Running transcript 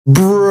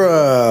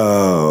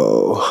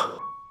Bro.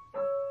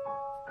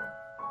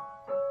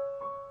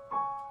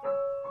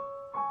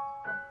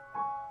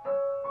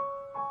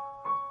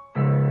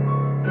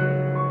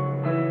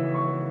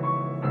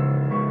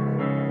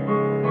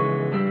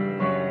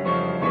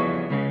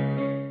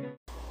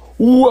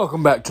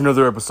 Welcome back to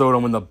another episode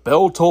on When the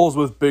Bell Tolls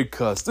with Big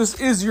Cuz. This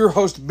is your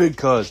host, Big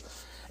Cuz,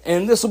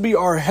 and this will be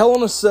our Hell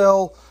in a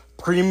Cell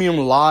Premium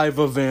Live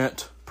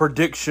Event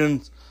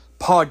Predictions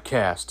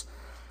Podcast.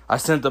 I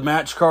sent the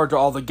match card to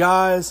all the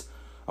guys.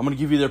 I'm going to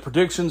give you their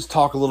predictions,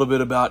 talk a little bit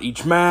about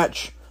each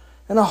match,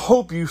 and I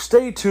hope you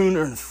stay tuned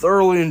and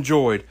thoroughly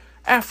enjoyed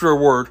after a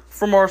word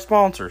from our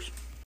sponsors.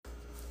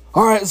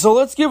 Alright, so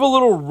let's give a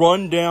little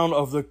rundown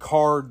of the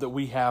card that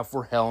we have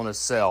for Hell in a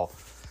Cell.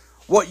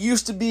 What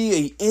used to be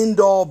a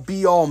end-all,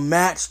 be-all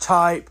match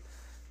type,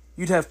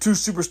 you'd have two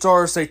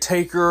superstars, say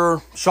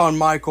Taker, Shawn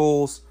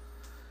Michaels,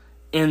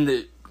 in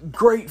the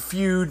great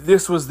feud.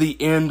 This was the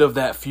end of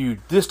that feud.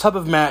 This type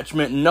of match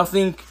meant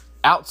nothing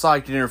outside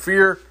could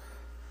interfere.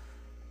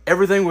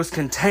 Everything was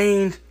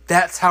contained.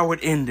 That's how it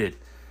ended.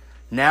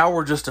 Now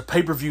we're just a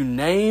pay-per-view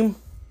name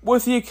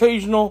with the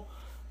occasional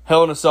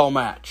Hell in a Cell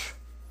match.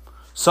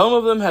 Some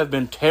of them have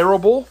been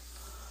terrible.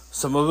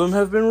 Some of them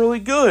have been really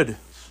good.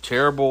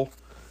 Terrible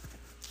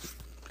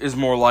is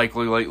more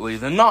likely lately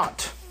than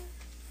not.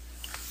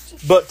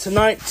 But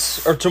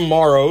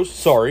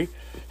tomorrow's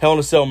Hell in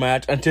a Cell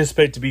match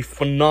anticipated to be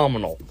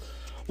phenomenal.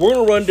 We're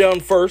going to run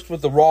down first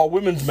with the Raw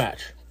Women's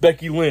match.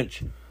 Becky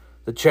Lynch,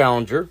 the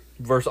challenger,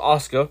 versus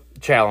Asuka,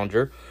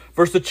 challenger,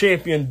 versus the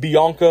champion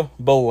Bianca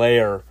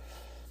Belair,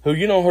 who,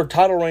 her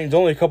title reign's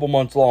only a couple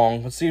months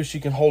long. Let's see if she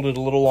can hold it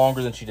a little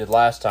longer than she did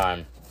last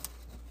time.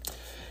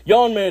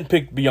 Yon Man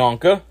picked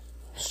Bianca.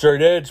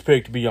 Straight Edge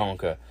picked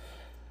Bianca.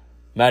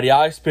 Matty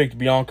Ice picked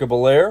Bianca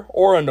Belair,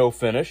 or a no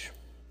finish.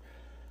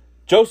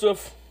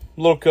 Joseph,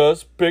 Little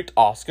Cuz, picked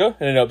Asuka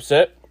in an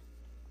upset.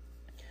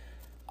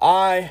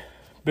 I,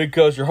 Big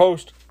Cuz, your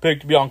host,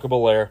 picked Bianca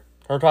Belair.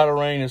 Her title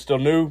reign is still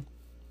new.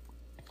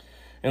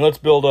 And let's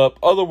build up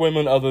other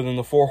women other than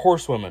the four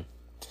horsewomen.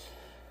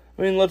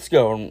 Let's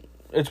go.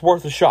 It's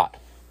worth a shot.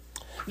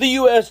 The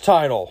U.S.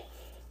 title.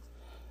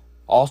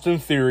 Austin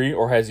Theory,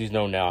 or as he's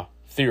known now,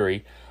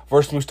 Theory,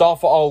 versus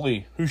Mustafa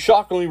Ali, who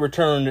shockingly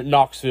returned at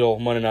Knoxville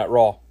Monday Night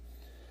Raw.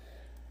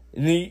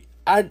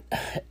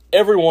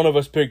 Every one of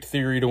us picked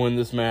Theory to win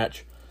this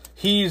match.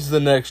 He's the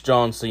next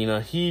John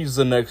Cena. He's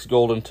the next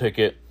golden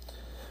ticket.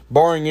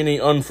 Barring any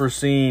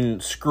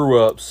unforeseen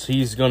screw-ups,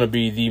 he's going to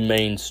be the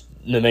main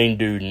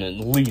dude in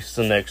at least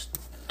the next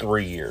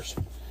 3 years.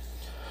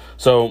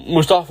 So,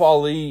 Mustafa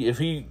Ali, if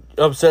he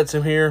upsets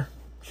him here,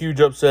 huge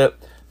upset,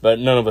 but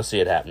none of us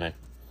see it happening.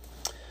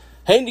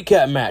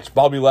 Handicap match,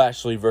 Bobby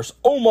Lashley versus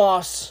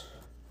Omos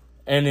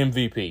and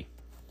MVP.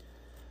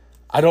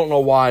 I don't know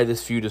why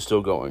this feud is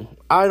still going.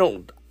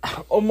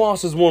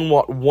 Omos has won,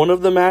 one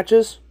of the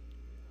matches?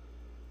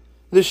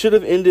 This should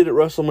have ended at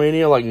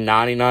WrestleMania, like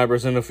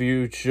 99% of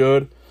feud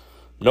should.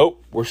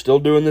 Nope, we're still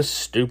doing this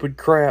stupid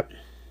crap.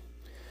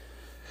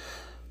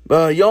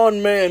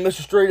 Yon Man,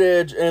 Mr. Straight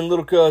Edge, and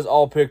Little Cuz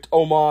all picked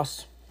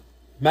Omos.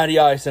 Matty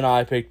Ice and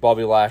I picked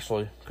Bobby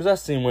Lashley, because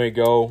that's the way to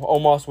go.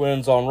 Omos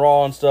wins on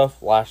Raw and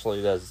stuff.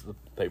 Lashley does the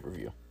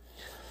pay-per-view.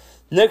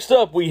 Next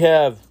up, we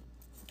have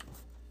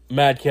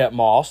Madcap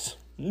Moss.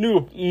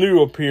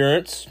 New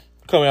appearance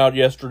coming out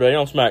yesterday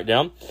on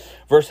SmackDown.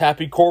 Versus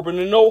Happy Corbin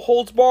in a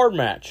no-holds-barred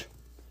match.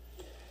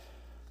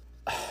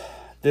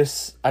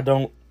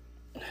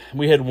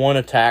 We had one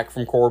attack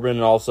from Corbin,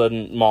 and all of a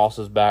sudden, Moss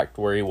is back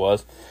to where he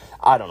was.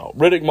 I don't know.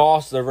 Riddick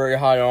Moss, they're very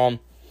high on.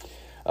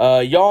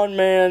 Yon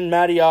Man,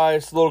 Matty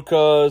Ice, Little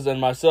Cuz, and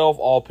myself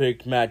all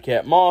picked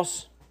Madcap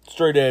Moss.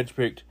 Straight Edge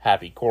picked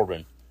Happy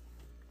Corbin.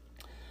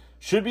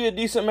 Should be a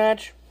decent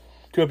match.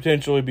 Could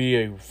potentially be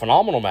a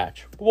phenomenal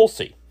match. But we'll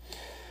see.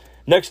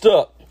 Next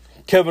up,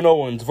 Kevin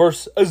Owens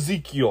versus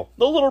Ezekiel,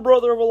 the little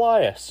brother of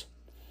Elias.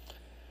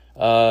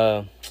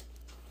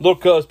 Little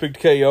Cuz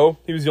picked KO.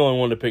 He was the only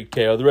one to pick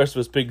KO. The rest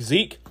of us picked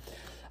Zeke.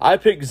 I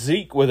picked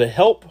Zeke with a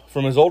help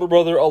from his older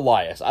brother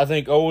Elias. I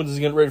think Owens is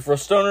getting ready for a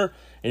stunner,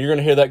 and you're going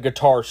to hear that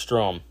guitar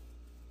strum.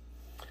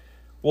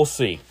 We'll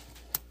see.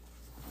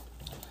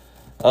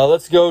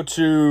 Let's go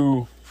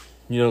to,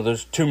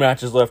 there's 2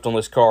 matches left on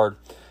this card.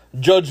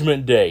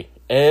 Judgment Day.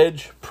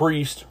 Edge,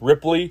 Priest,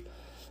 Ripley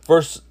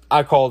versus,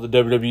 I call it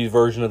the WWE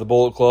version of the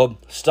Bullet Club,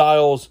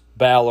 Styles,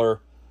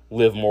 Balor,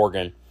 Liv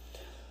Morgan.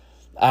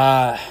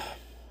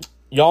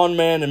 Yon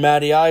Man and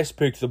Matty Ice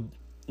picked the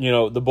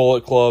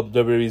Bullet Club,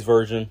 WWE's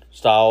version,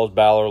 Styles,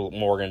 Balor,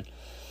 Morgan.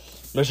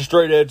 Mr.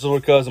 Straight Edge, Little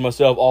Cuz, and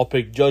myself all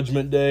picked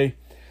Judgment Day.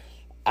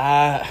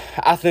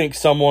 I think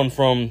someone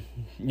from,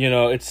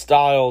 it's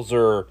Styles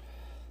or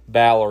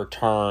Balor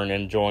turn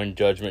and join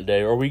Judgment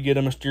Day, or we get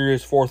a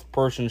mysterious fourth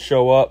person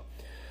show up,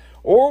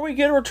 or we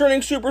get a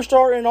returning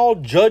superstar and all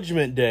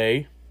Judgment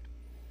Day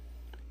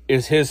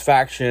is his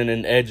faction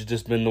and Edge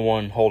just been the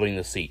one holding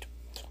the seat.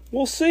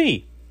 We'll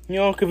see.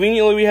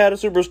 Conveniently we had a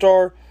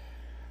superstar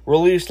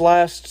released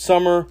last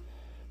summer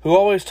who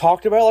always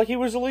talked about like he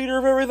was the leader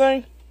of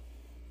everything.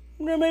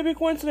 Maybe a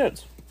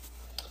coincidence.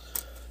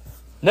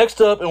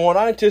 Next up, and what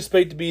I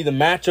anticipate to be the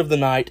match of the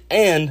night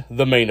and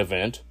the main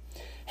event,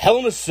 Hell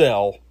in a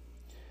Cell,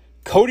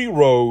 Cody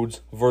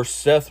Rhodes versus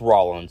Seth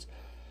Rollins.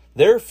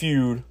 Their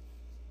feud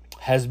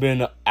has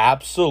been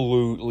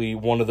absolutely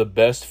one of the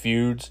best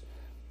feuds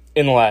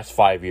in the last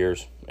 5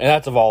 years. And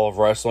that's of all of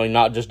wrestling,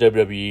 not just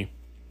WWE.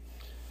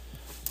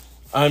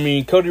 I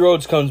mean, Cody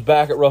Rhodes comes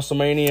back at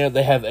WrestleMania.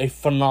 They have a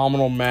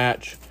phenomenal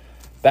match.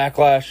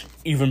 Backlash,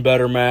 even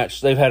better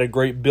match. They've had a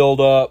great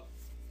build-up.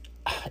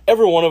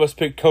 Every one of us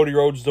picked Cody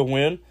Rhodes to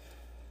win.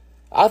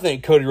 I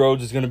think Cody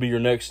Rhodes is going to be your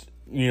next,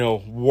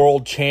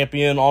 world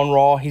champion on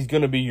Raw. He's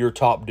going to be your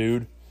top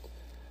dude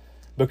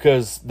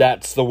because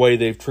that's the way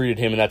they've treated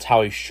him and that's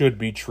how he should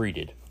be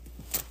treated.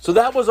 So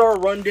that was our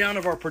rundown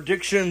of our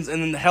predictions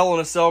and then the Hell in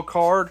a Cell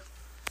card.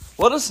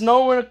 Let us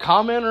know in a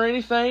comment or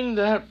anything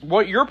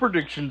what your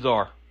predictions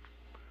are.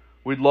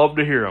 We'd love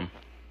to hear them.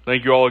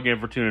 Thank you all again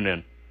for tuning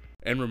in.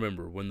 And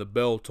remember, when the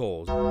bell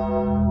tolls,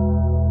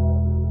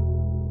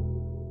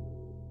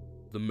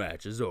 the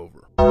match is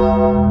over.